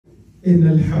إن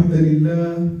الحمد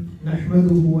لله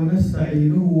نحمده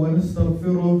ونستعينه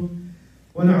ونستغفره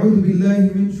ونعوذ بالله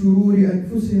من شرور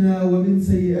أنفسنا ومن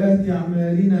سيئات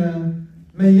أعمالنا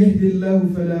من يهد الله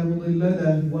فلا مضل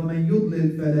له ومن يضلل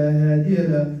فلا هادي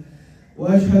له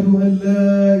وأشهد أن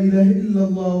لا إله إلا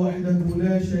الله وحده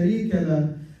لا شريك له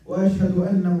وأشهد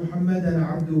أن محمدا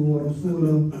عبده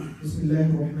ورسوله. بسم الله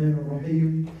الرحمن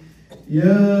الرحيم.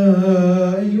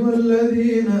 يا أيها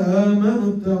الذين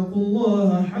آمنوا اتقوا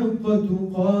الله حق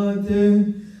تقاته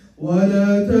ولا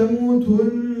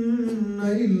تموتن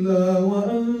إلا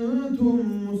وأنتم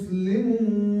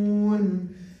مسلمون.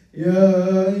 يا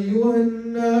أيها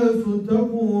الناس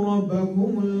اتقوا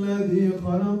ربكم الذي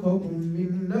خلقكم من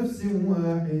نفس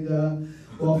واحدة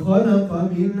وخلق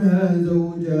منها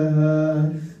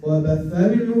زوجها وبث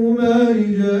منهما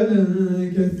رجالا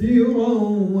كثيرا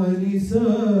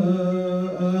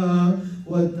ونساء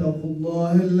واتقوا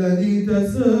الله الذي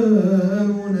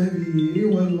تساءلون به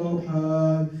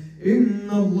والأرحام إن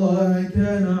الله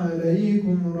كان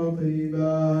عليكم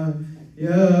رقيبا.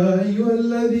 يا أيها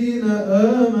الذين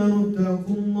آمنوا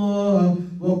اتقوا الله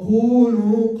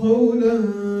وقولوا قولا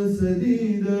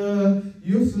سديدا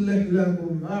يصلح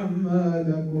لكم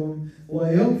أعمالكم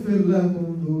ويغفر لكم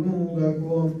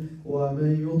ذنوبكم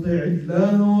ومن يطع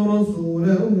الله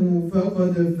ورسوله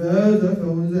فقد فاز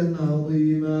فوزا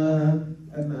عظيما.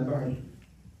 أما بعد.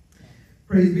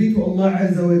 Praise be to Allah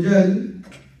Azza wa Jal.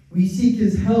 We seek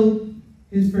His help,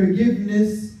 His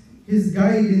forgiveness, His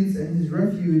guidance, and His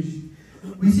refuge.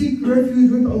 We seek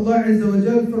refuge with Allah Azza wa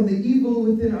Jal from the evil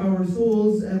within our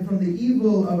souls and from the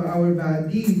evil of our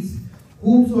bad deeds.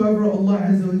 Whomsoever Allah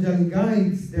Azza wa Jal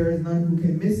guides, there is none who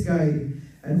can misguide.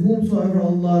 And whomsoever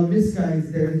Allah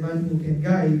misguides, there is none who can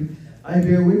guide. I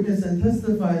bear witness and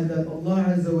testify that Allah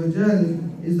Azza wa Jal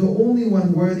is the only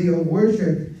one worthy of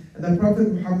worship, and that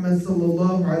Prophet Muhammad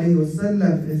sallallahu alayhi wa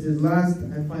sallam is his last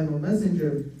and final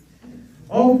messenger.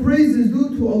 All praise is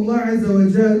due to Allah Azza wa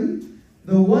Jal,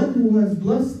 the one who has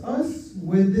blessed us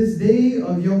with this day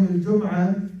of Yawm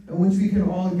al-Jum'ah, in which we can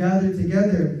all gather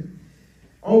together.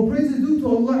 All praise is due to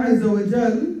Allah Azza wa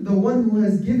Jal, the one who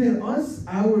has given us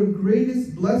our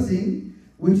greatest blessing,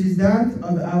 which is that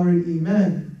of our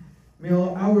Iman. May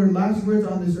our last words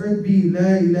on this earth be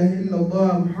La ilaha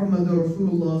illallah Muhammadur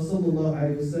Rasulullah sallallahu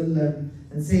alayhi wa sallam,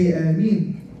 and say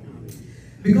Ameen.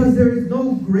 Because there is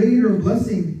no greater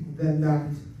blessing than that.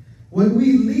 When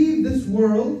we leave this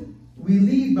world, we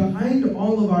leave behind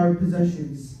all of our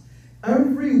possessions.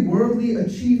 Every worldly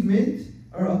achievement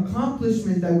or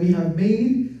accomplishment that we have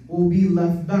made will be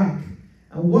left back.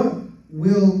 And what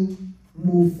will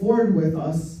move forward with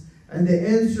us? And the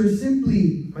answer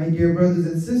simply, my dear brothers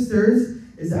and sisters,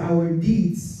 is our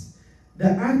deeds. The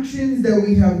actions that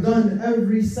we have done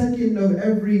every second of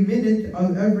every minute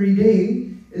of every day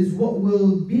is what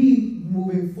will be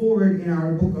moving forward in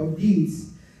our book of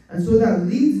deeds. And so that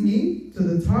leads me to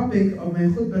the topic of my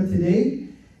khutbah today,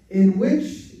 in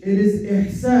which it is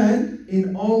ihsan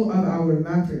in all of our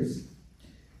matters.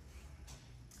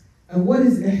 And what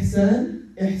is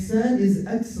ihsan? Ihsan is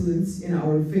excellence in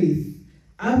our faith.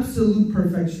 Absolute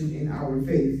perfection in our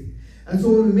faith. And so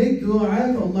when we make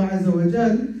dua to Allah Azza wa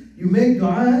Jal, you make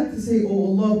dua to say, Oh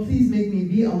Allah, please make me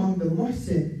be among the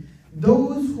muhsin,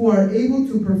 those who are able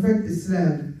to perfect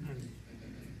Islam.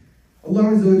 Allah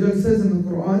Azza wa Jal says in the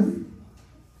Quran,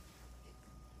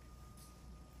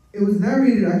 it was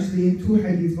narrated actually in two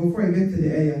hadiths before I get to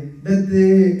the ayah, that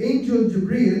the angel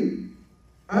Jibreel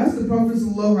asked the Prophet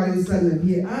ﷺ,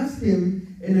 he asked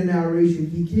him in a narration,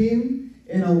 he came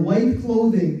in a white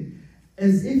clothing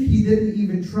as if he didn't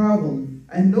even travel,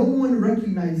 and no one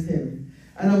recognized him.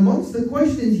 And amongst the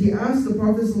questions he asked the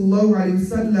Prophet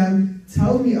ﷺ,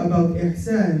 tell me about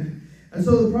ihsan. And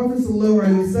so the Prophet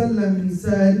ﷺ, he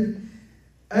said,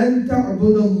 أن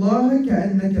تعبد الله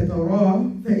كأنك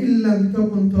تراه فإن لم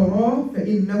تكن تراه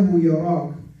فإنه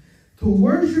يراك. To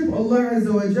worship Allah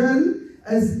Azza wa Jal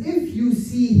as if you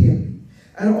see Him.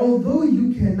 And although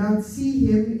you cannot see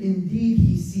Him, indeed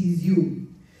He sees you.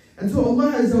 And so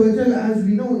Allah Azza wa Jal, as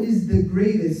we know, is the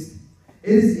greatest.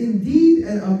 It is indeed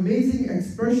an amazing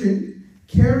expression,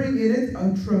 carrying in it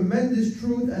a tremendous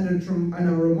truth and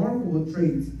a remarkable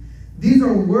trait. These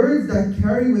are words that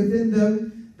carry within them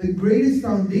the greatest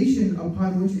foundation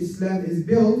upon which Islam is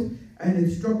built and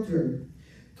its structure.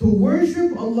 To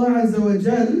worship Allah Azza wa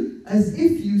Jal as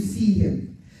if you see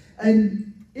Him.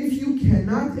 And if you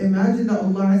cannot imagine that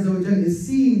Allah Azza wa Jal is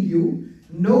seeing you,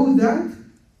 know that.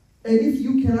 And if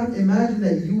you cannot imagine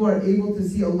that you are able to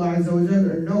see Allah Azza wa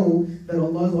Jal, or know that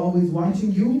Allah is always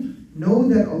watching you, know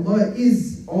that Allah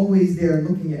is always there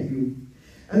looking at you.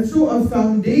 And so a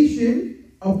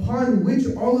foundation upon which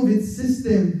all of its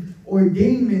system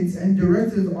ordainments and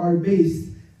directives are based.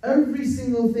 Every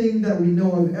single thing that we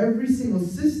know of, every single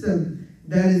system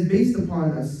that is based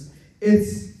upon us,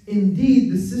 it's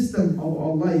indeed the system of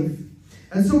our life.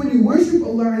 And so when you worship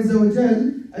Allah Azza wa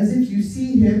Jal as if you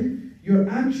see Him, your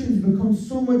actions become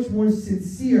so much more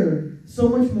sincere, so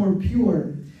much more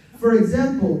pure. For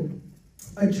example,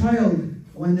 a child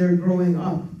when they're growing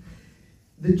up,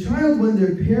 the child when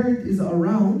their parent is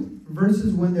around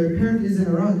versus when their parent isn't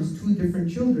around is two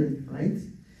different children, right?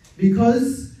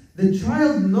 Because the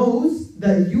child knows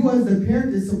that you as the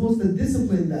parent is supposed to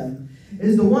discipline them.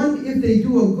 Is the one, if they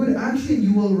do a good action,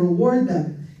 you will reward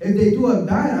them. If they do a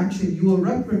bad action, you will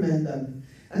reprimand them.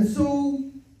 And so,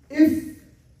 if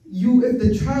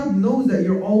the child knows that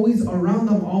you're always around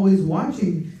them, always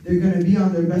watching, they're going to be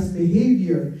on their best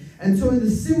behavior. And so in the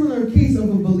similar case of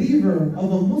a believer,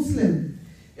 of a Muslim,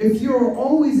 if you're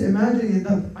always imagining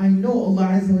that I know Allah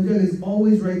Azza wa Jalla is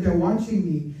always right there watching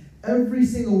me, every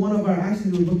single one of our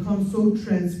actions will become so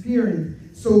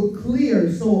transparent, so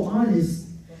clear, so honest.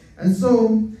 And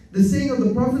so the saying of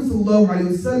the Prophet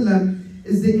ﷺ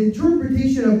is the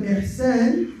interpretation of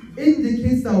ihsan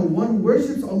indicates that one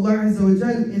worships Allah Azza wa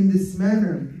Jal in this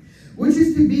manner, which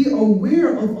is to be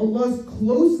aware of Allah's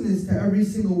closeness to every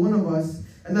single one of us,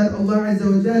 and that Allah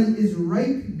Azza wa Jal is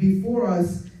right before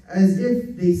us as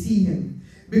if they see Him.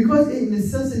 Because it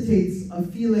necessitates a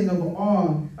feeling of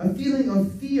awe, a feeling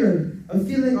of fear, a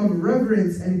feeling of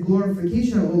reverence and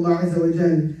glorification of Allah Azza wa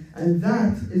Jal. And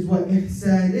that is what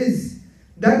ihsan is.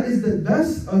 That is the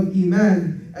best of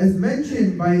iman, as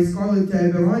mentioned by scholar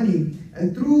Tabarani.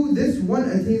 And through this one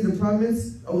attains the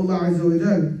promise of Allah Azza wa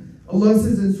Jal. Allah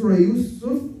says in Surah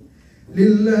Yusuf,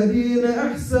 لِلَّذِينَ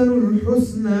أَحْسَنُوا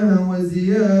الْحُسْنَى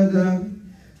وَزِيَادَةً.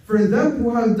 For them who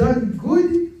have done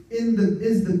good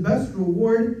is the best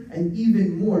reward and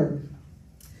even more.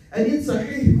 And in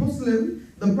Sahih Muslim,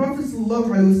 the Prophet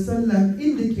ﷺ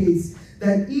indicates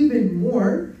that even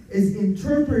more is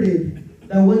interpreted,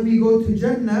 that when we go to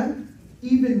Jannah,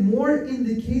 even more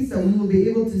indicates that we will be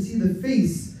able to see the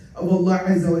face of Allah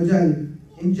Azza wa Jal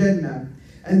in Jannah.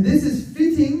 And this is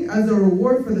fitting as a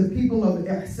reward for the people of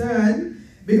ihsan,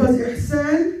 because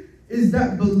ihsan is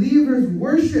that believers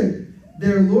worship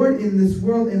their Lord in this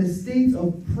world in a state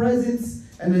of presence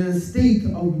and in a state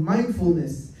of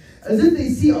mindfulness, as if they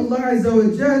see Allah Azza wa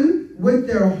Jal with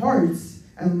their hearts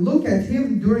and look at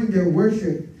Him during their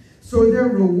worship. So their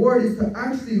reward is to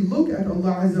actually look at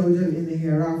Allah Azza wa Jal in the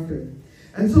hereafter.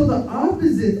 And so the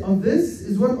opposite of this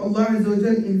is what Allah Azza wa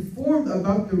Jal informed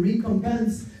about the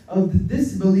recompense of the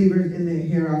disbelievers in the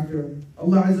hereafter.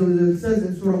 Allah Azza wa Jal says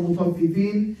in Surah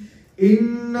Mutaffifin,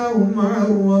 إِنَّهُمْ عَنْ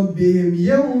رَبِّهِمْ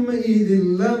يَوْمَئِذٍ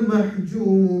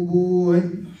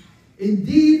لَمَحْجُوبُونَ.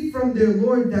 Indeed, from their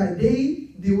Lord that day,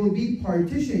 they will be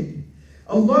partitioned.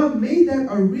 Allah made that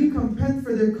a recompense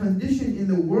for their condition in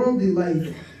the worldly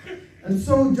life. And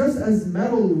so just as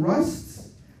metal rusts,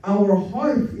 our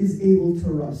heart is able to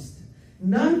rust.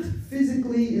 Not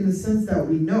physically in the sense that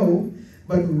we know,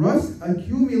 but rust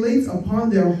accumulates upon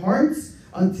their hearts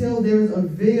until there is a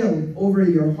veil over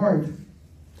your heart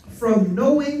from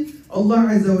knowing Allah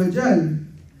Azza wa Jal,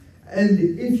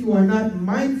 and if you are not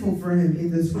mindful for Him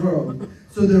in this world.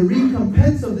 So the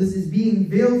recompense of this is being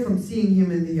veiled from seeing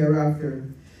Him in the hereafter.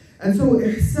 And so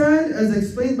ihsan, as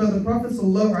explained by the Prophet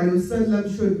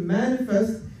ﷺ, should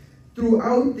manifest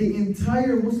throughout the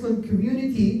entire Muslim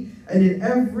community and in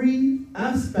every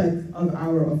aspect of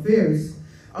our affairs.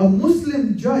 A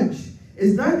Muslim judge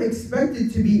is not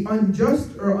expected to be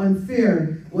unjust or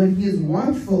unfair when he is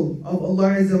watchful of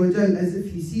Allah Azza wa Jal as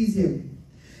if he sees Him.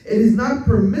 It is not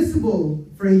permissible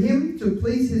for him to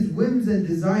place his whims and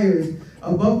desires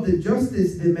above the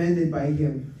justice demanded by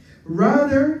Him.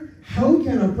 Rather, how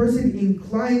can a person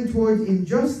incline towards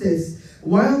injustice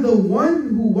while the one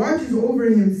who watches over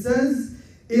him says,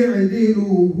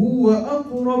 اعدلوا هو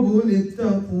أقرب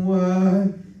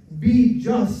للتقوى. Be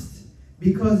just,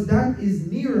 because that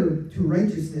is nearer to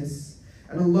righteousness.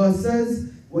 And Allah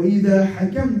says, وَإِذَا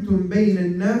حَكَمْتُمْ بَيْنَ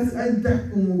النَّاسِ أَن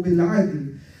تَحْكُمُوا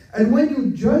بِالْعَدْلِ. And when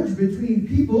you judge between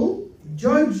people,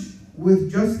 judge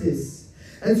with justice.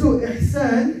 And so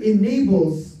ihsan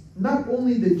enables not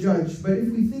only the judge, but if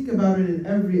we think about it in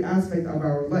every aspect of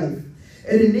our life,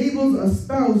 it enables a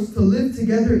spouse to live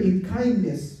together in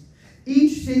kindness,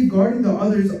 each safeguarding the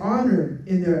other's honor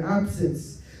in their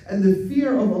absence. And the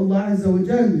fear of Allah Azza wa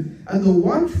Jal and the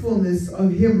watchfulness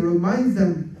of Him reminds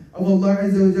them of Allah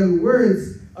Azza wa Jal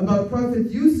words about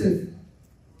Prophet Yusuf,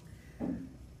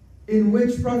 in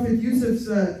which Prophet Yusuf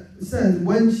says,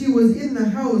 when she was in the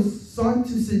house, sought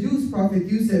to seduce Prophet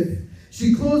Yusuf,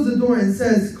 she closed the door and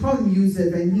says, "Come,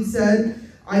 Yusuf." And he said,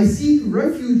 I seek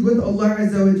refuge with Allah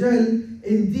Azza wa Jal.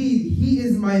 Indeed, He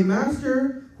is my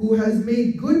master who has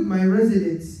made good my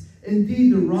residence.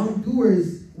 Indeed, the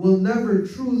wrongdoers will never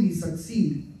truly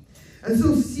succeed. And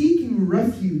so seeking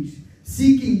refuge,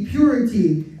 seeking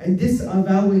purity, and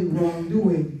disavowing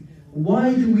wrongdoing.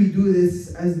 Why do we do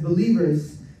this as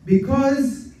believers?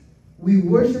 Because we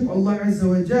worship Allah Azza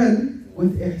wa Jal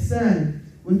with ihsan,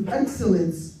 with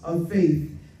excellence of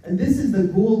faith. And this is the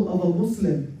goal of a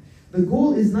Muslim. The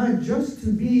goal is not just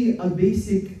to be a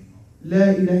basic La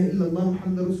ilaha illallah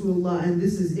Muhammad Rasulullah and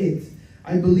this is it.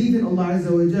 I believe in Allah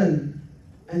Azza wa Jal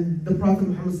and the Prophet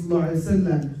Muhammad Sallallahu Alaihi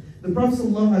Wasallam. The Prophet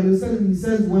Sallallahu Alaihi Wasallam, he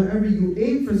says, whenever you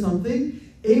aim for something,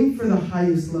 aim for the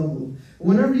highest level.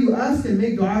 Whenever you ask and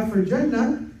make dua for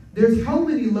Jannah, there's how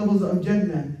many levels of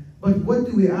Jannah? But what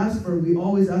do we ask for? We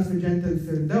always ask for Jannah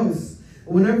al-Firdaus.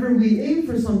 Whenever we aim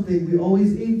for something, we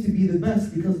always aim to be the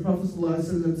best, because Prophet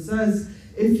ﷺ says,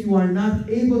 if you are not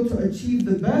able to achieve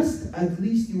the best, at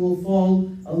least you will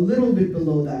fall a little bit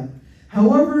below that.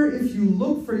 However, if you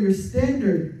look for your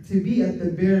standard to be at the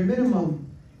bare minimum,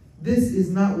 this is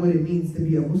not what it means to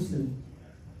be a Muslim.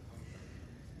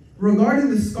 Regarding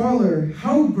the scholar,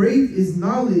 how great is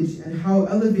knowledge and how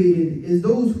elevated is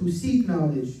those who seek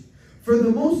knowledge. For the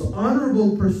most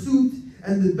honorable pursuit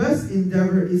and the best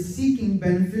endeavor is seeking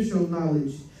beneficial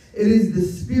knowledge. It is the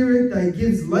spirit that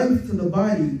gives life to the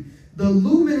body, the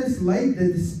luminous light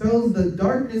that dispels the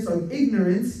darkness of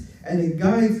ignorance, and it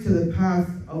guides to the path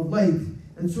of light.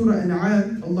 In Surah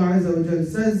An'am, Allah Azza wa Jalla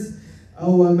says,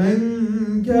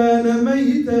 أَوَمَنْ كَانَ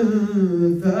مَيْتًا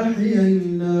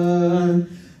فَأَحْيَيْنَاهُ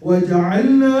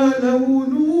وَجَعَلْنَا لَهُ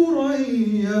نُورًا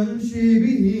يَمْشِي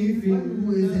بِهِ فِي.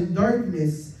 Who is in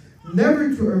darkness,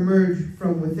 never to emerge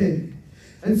from within.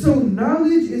 And so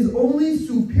knowledge is only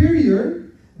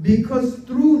superior because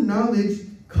through knowledge,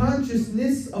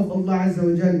 consciousness of Allah Azza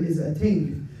wa Jal is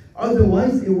attained.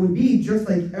 Otherwise, it would be just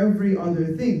like every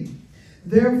other thing.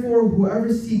 Therefore,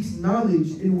 whoever seeks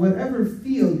knowledge in whatever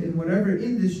field, in whatever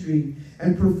industry,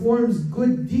 and performs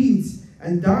good deeds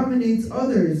and dominates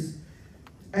others,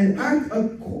 and act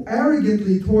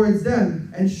arrogantly towards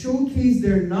them, and showcase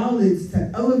their knowledge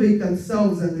to elevate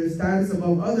themselves and their status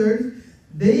above others,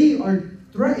 they are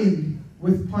threatened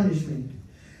with punishment.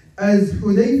 As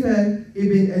Hudayfa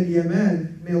ibn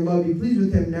al-Yaman, may Allah be pleased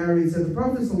with him, narrates that the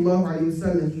Prophet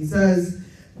ﷺ, he says,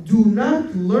 do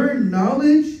not learn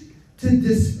knowledge to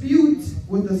dispute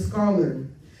with a scholar,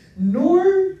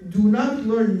 nor do not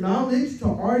learn knowledge to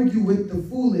argue with the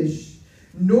foolish,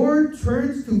 nor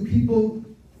turn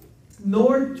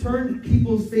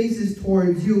people's faces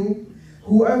towards you.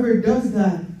 Whoever does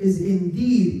that is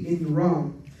indeed in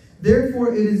wrong.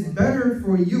 Therefore, it is better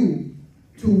for you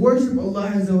to worship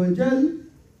Allah Azza wa Jal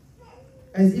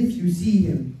as if you see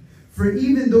Him. For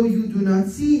even though you do not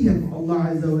see Him,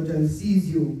 Allah Azza wa Jal sees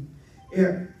you.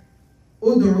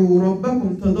 ادعوا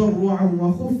ربكم تضرعا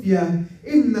وخفيا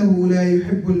إنه لا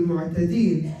يحب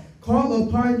المعتدين. Call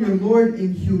upon your Lord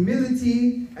in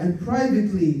humility and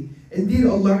privately. Indeed,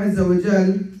 Allah Azza wa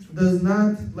Jal does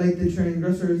not like the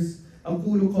transgressors.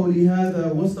 أقول قولي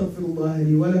هذا واستغفر الله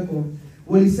لي ولكم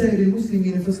ولسائر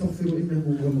المسلمين فاستغفروا إنه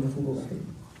هو الغفور الرحيم.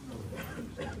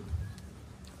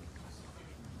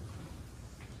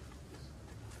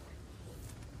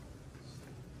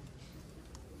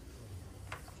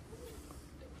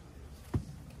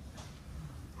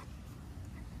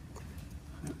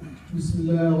 بسم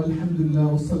الله والحمد لله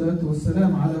والصلاة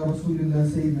والسلام على رسول الله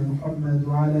سيدنا محمد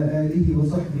وعلى آله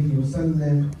وصحبه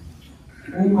وسلم.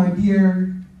 Oh my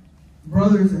dear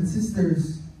brothers and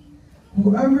sisters,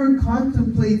 whoever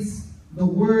contemplates the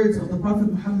words of the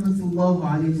Prophet Muhammad sallallahu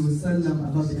alaihi wasallam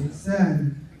about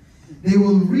ihsan, they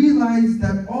will realize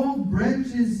that all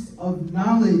branches of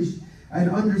knowledge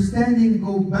and understanding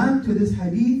go back to this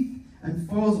hadith and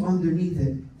falls underneath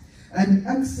it. And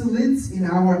excellence in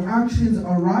our actions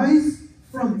arise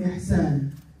from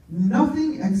ihsan.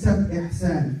 Nothing except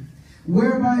ihsan,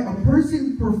 whereby a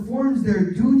person performs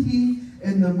their duty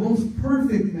in the most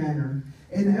perfect manner,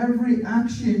 in every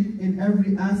action, in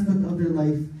every aspect of their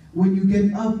life. When you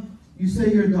get up, you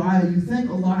say your dua, you thank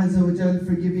Allah Azza wa Jal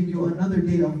for giving you another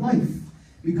day of life,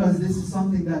 because this is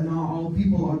something that not all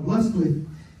people are blessed with.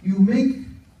 You make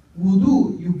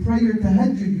wudu, you pray your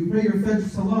tahajjud, you pray your fajr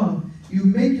salah, you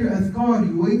make your adhkar,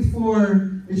 you wait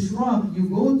for ishraq, you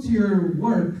go to your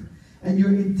work, and your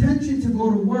intention to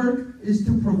go to work is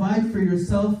to provide for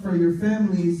yourself, for your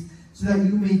families, so that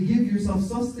you may give yourself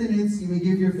sustenance, you may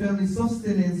give your family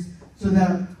sustenance, so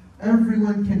that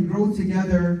everyone can grow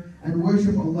together and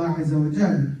worship Allah Azza wa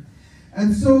Jal.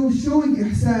 And so, showing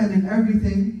ihsan in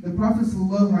everything, the Prophet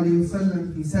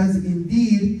ﷺ, he says,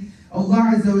 indeed,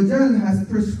 Allah Azza wa Jal has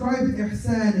prescribed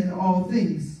ihsan in all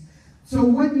things. So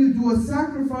when you do a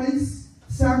sacrifice,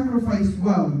 sacrifice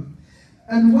well.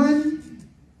 And when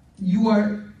you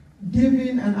are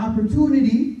given an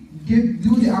opportunity,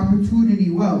 do the opportunity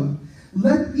well.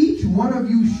 Let each one of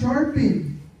you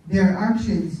sharpen their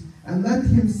actions and let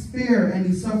him spare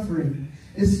any suffering.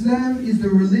 Islam is the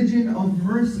religion of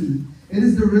mercy. It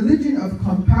is the religion of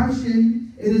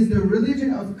compassion. It is the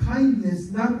religion of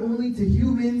kindness, not only to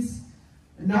humans,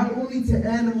 not only to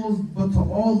animals, but to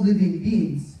all living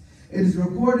beings. It is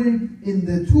recorded in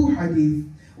the two hadith,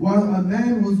 while a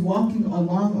man was walking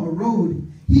along a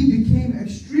road, he became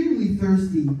extremely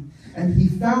thirsty, and he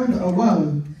found a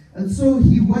well. And so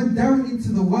he went down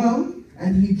into the well,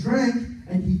 and he drank,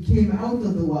 and he came out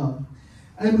of the well.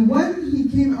 And when he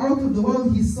came out of the well,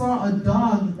 he saw a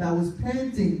dog that was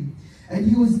panting, and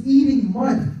he was eating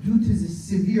mud due to his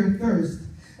severe thirst.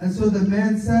 And so the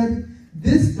man said,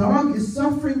 "This dog is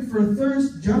suffering for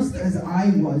thirst just as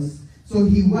I was." So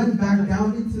he went back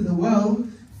down into the well,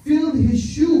 filled his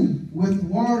shoe with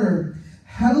water,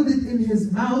 held it in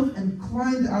his mouth, and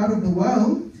climbed out of the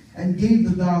well and gave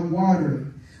the dog water.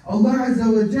 Allah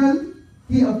Azza wa Jal,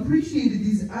 He appreciated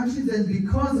these actions, and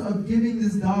because of giving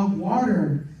this dog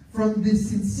water, from the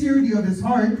sincerity of his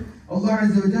heart, Allah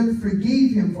Azza wa Jal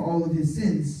forgave him for all of his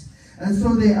sins. And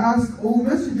so they asked, "O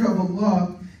Messenger of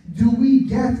Allah, do we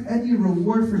get any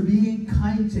reward for being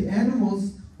kind to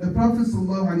animals?" The Prophet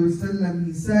ﷺ,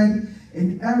 he said,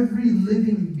 "In every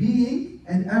living being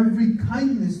and every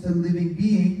kindness to living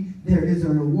being, there is a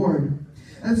reward."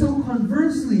 And so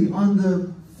conversely, on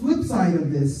the flip side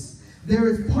of this, there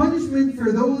is punishment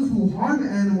for those who harm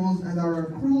animals and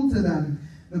are cruel to them.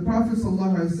 The Prophet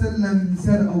ﷺ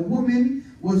said a woman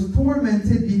was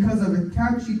tormented because of a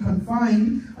cat she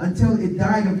confined until it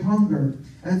died of hunger.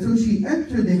 And so she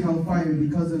entered the hellfire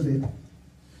because of it.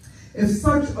 If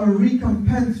such a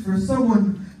recompense for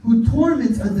someone who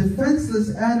torments a defenseless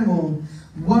animal,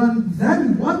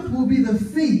 then what will be the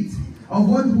fate of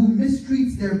one who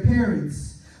mistreats their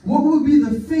parents? What will be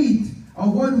the fate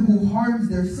of one who harms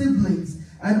their siblings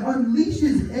and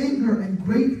unleashes anger and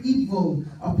great evil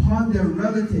upon their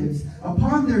relatives,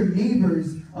 upon their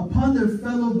neighbors, upon their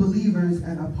fellow believers,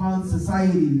 and upon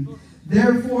society?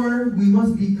 Therefore, we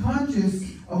must be conscious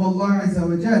of Allah Azza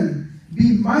wa Jal.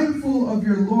 Be mindful of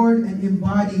your Lord and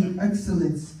embody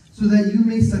excellence, so that you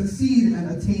may succeed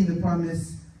and attain the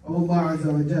promise of Allah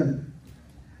Azza wa Jal.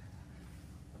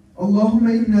 اللهم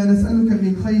إنا نسألك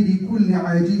من خير كل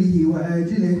عاجله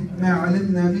وآجله ما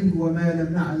علمنا منه وما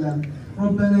لم نعلم.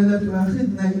 ربنا لا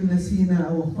تؤاخذنا إن نسينا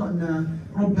أو أخطأنا.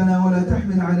 ربنا ولا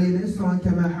تحمل علينا إصرا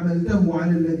كما حملته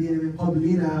على الذين من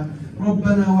قبلنا.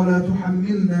 ربنا ولا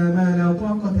تحملنا ما لا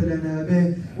طاقة لنا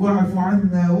به. واعف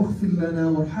عنا واغفر لنا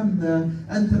وارحمنا.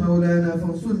 أنت مولانا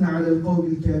فانصرنا على القوم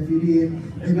الكافرين.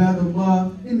 عباد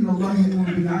الله، إن الله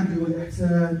يأمر بالعدل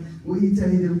والإحسان وإيتاء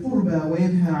ذي القربى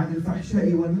وينهى عن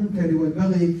الفحشاء والمنكر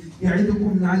والبغي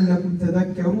يعظكم لعلكم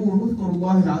تذكرون. اذكروا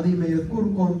الله العظيم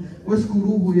يذكركم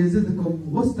واشكروه يزدكم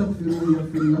واستغفروه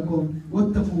يغفر لكم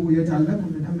واتقوه يجعل لكم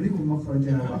من أمركم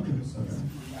مخرجا. وأقيموا الصلاة.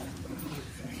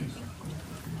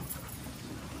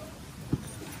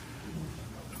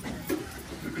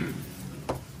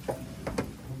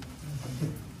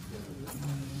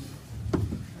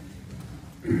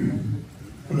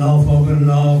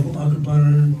 الله أكبر.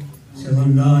 أشهد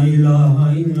أن لا إله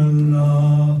إلا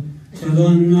الله. أشهد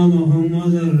أن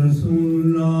محمدا رسول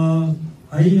الله.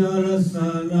 حي على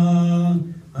الصلاة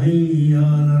حي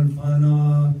على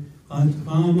الفلاح. قد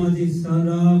قامت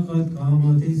الصلاة قد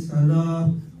قامت الصلاة.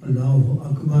 الله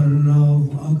أكبر الله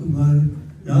أكبر.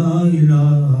 لا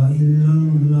إله إلا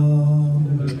الله.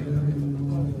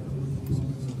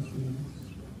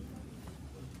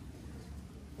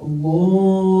 الله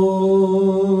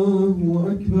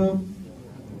أكبر.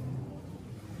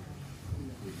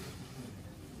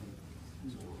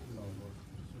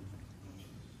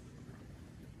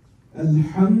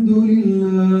 الحمد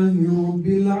لله رب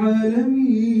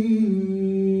العالمين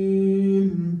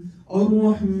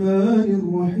الرحمن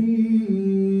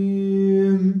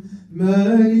الرحيم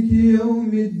مالك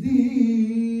يوم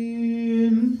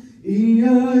الدين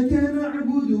إياك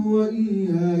نعبد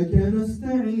وإياك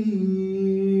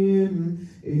نستعين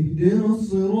اهدنا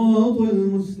الصراط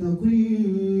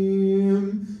المستقيم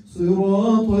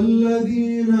صراط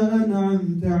الذين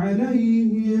أنعمت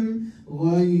عليهم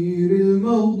غير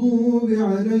المغضوب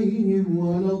عليهم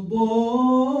ولا الضالين.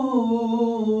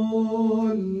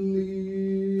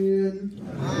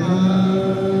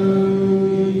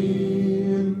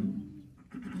 آمين.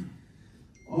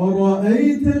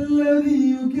 أرأيت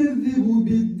الذي يكذب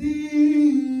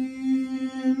بالدين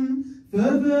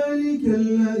فذلك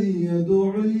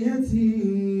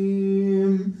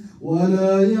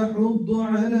ولا يحض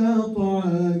على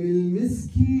طعام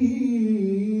المسكين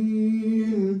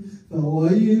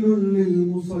فويل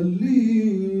للمصلين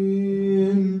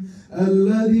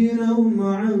الذين هم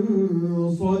عن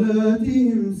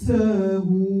صلاتهم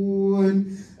ساهون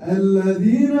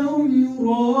الذين هم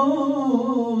يراءون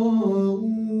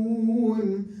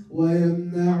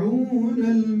ويمنعون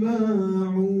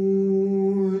الماعون.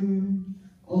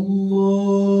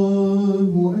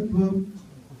 الله أكبر.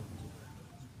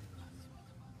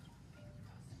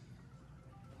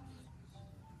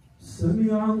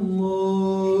 سمع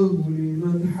الله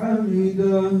لمن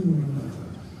حمده.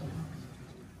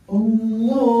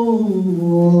 الله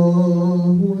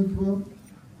أكبر.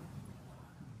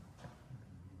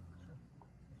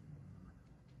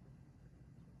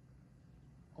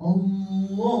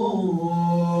 الله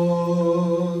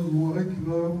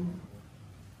أكبر.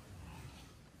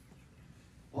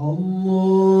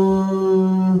 الله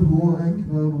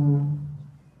أكبر.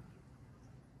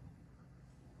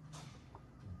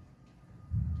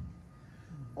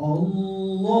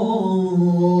 الله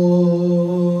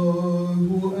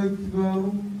أكبر.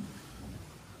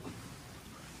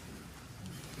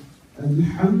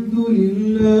 الحمد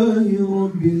لله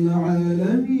رب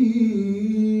العالمين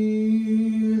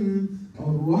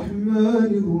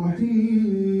الرحمن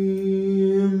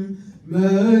الرحيم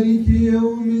مالك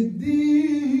يوم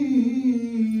الدين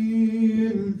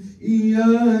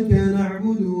إياك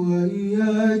نعبد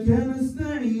وإياك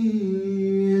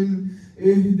نستعين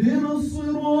اهدنا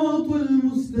الصراط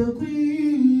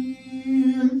المستقيم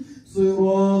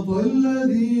صراط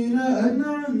الذين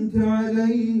أنعمت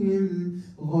عليهم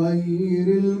غير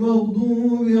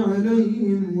المغضوب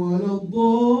عليهم ولا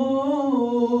الضالين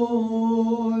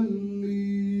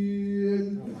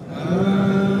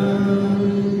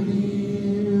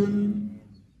آمين.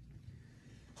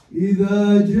 إذا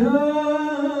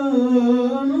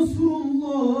جاء نصر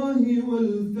الله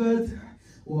والفتح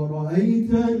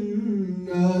ورأيت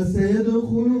الناس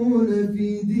يدخلون في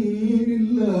دين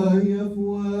الله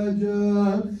أفواجا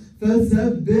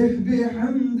فسبح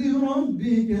بحمد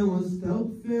ربك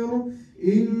واستغفر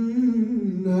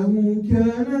إنه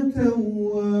كان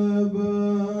توابا.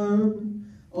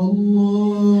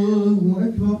 الله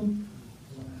أكبر.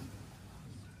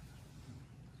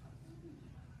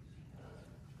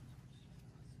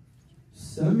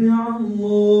 سمع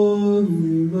الله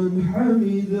لمن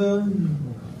حمده.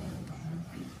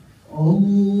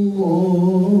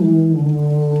 الله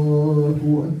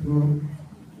أكبر.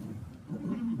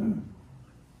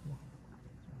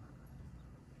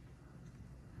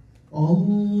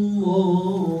 الله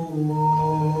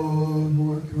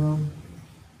أكبر.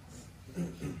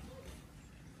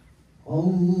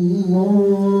 الله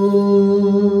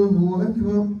أكبر. الله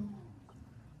أكبر.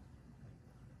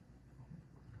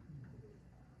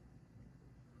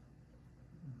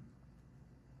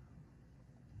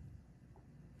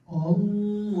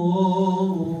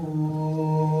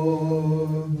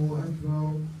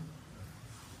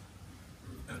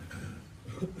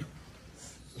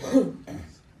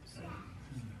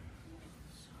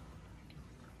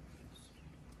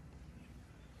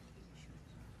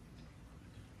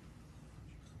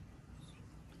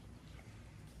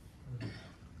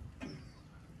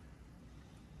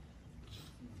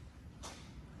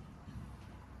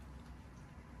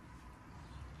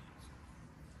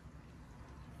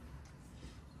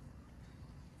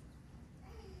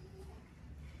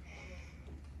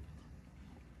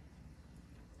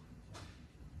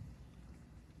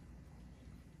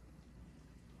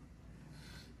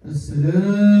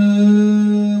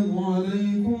 السلام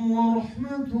عليكم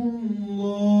ورحمة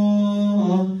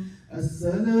الله.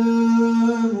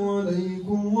 السلام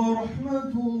عليكم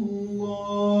ورحمة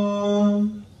الله.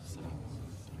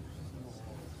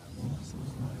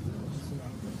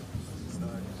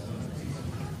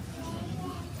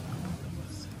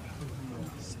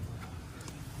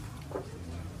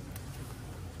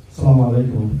 Assalamu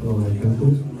alaikum wa rahmatullahi wa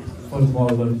barakatuh. First of all,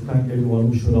 I want to thank everyone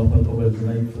who showed up at our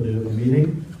tonight for the meeting.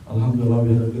 Alhamdulillah, we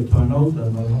had a good turnout,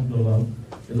 and alhamdulillah,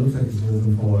 it looks like it's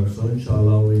moving forward. So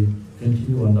inshallah, we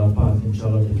continue on that path,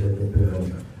 inshallah, to get the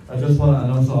period. I just want to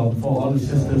announce for all the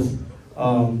sisters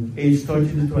aged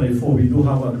 30 to 24, we do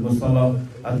have a Masala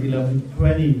at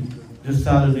 11:20 this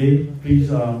Saturday. Please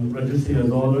register your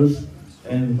daughters,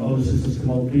 and all the sisters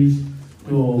come out, please,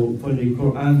 for the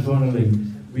Quran journaling.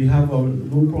 We have a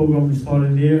new program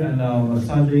starting there, and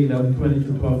Saturday 11:20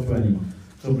 to 12:20.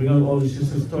 So bring out all the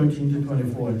sisters 13 to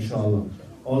 24, inshallah.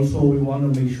 Also, we want to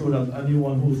make sure that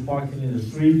anyone who's parking in the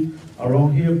street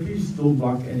around here, please don't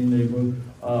block any neighbor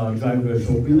driveway.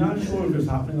 So we're not sure if it's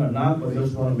happening or not, but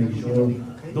just want to make sure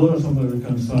those are some of the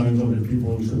concerns of the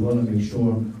people who should want to make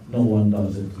sure no one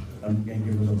does it and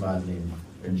give us a bad name,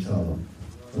 inshallah.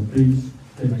 So please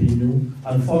continue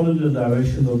and follow the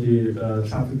directions of the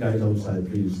traffic guys outside,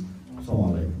 please.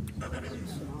 Assalamu alaikum.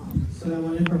 Assalamu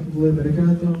alaikum wa rahmatullahi wa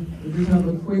barakatuh. We just have a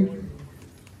quick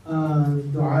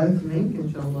dua to make,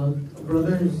 inshallah. A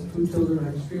brother, his 2 children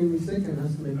are extremely sick and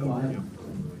has to make dua.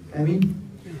 Ameen.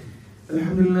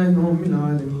 Alhamdulillahi Rabbil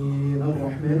Alameen,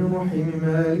 Ar-Rahman Ar-Rahim,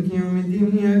 Malik Yawm Al-Din,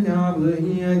 Iyyaka na'budu wa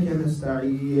iyyaka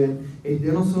nasta'in.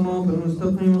 Ihdina as-sirata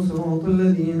al-mustaqim, sirata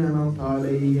alladhina an'amta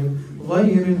alayhim,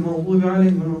 ghayril maghdubi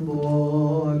alayhim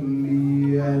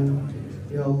wala-d-dallin.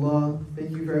 Ya Allah,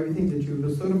 thank you for everything that you have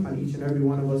bestowed upon each and every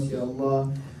one of us, Ya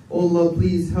Allah. Oh Allah,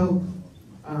 please help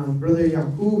Brother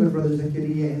Yaqub and Brother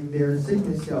Zakaria in their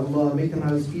sickness, Ya Allah. Make them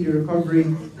have a speedy recovery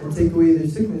and take away their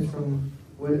sickness from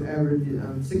whatever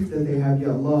sick that they have,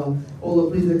 Ya Allah. Oh Allah,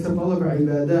 please accept all of our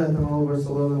ibadat and all of our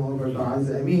salat and all of our du'as,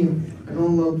 Ameen. And oh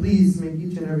Allah, please make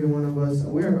each and every one of us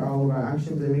aware of all of our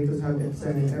actions and make us have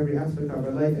ihsan in every aspect of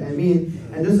our life, Ameen.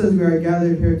 And just as we are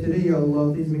gathered here today, Ya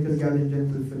Allah, please make us gather in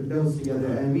Jannatul Firdaus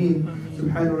together, Ameen.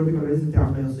 Subhana rabbika rabbil izzati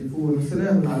amma yasifun, wa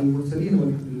salamun ala al-mursaleen,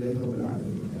 walhamdulillahi rabbil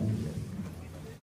alamin.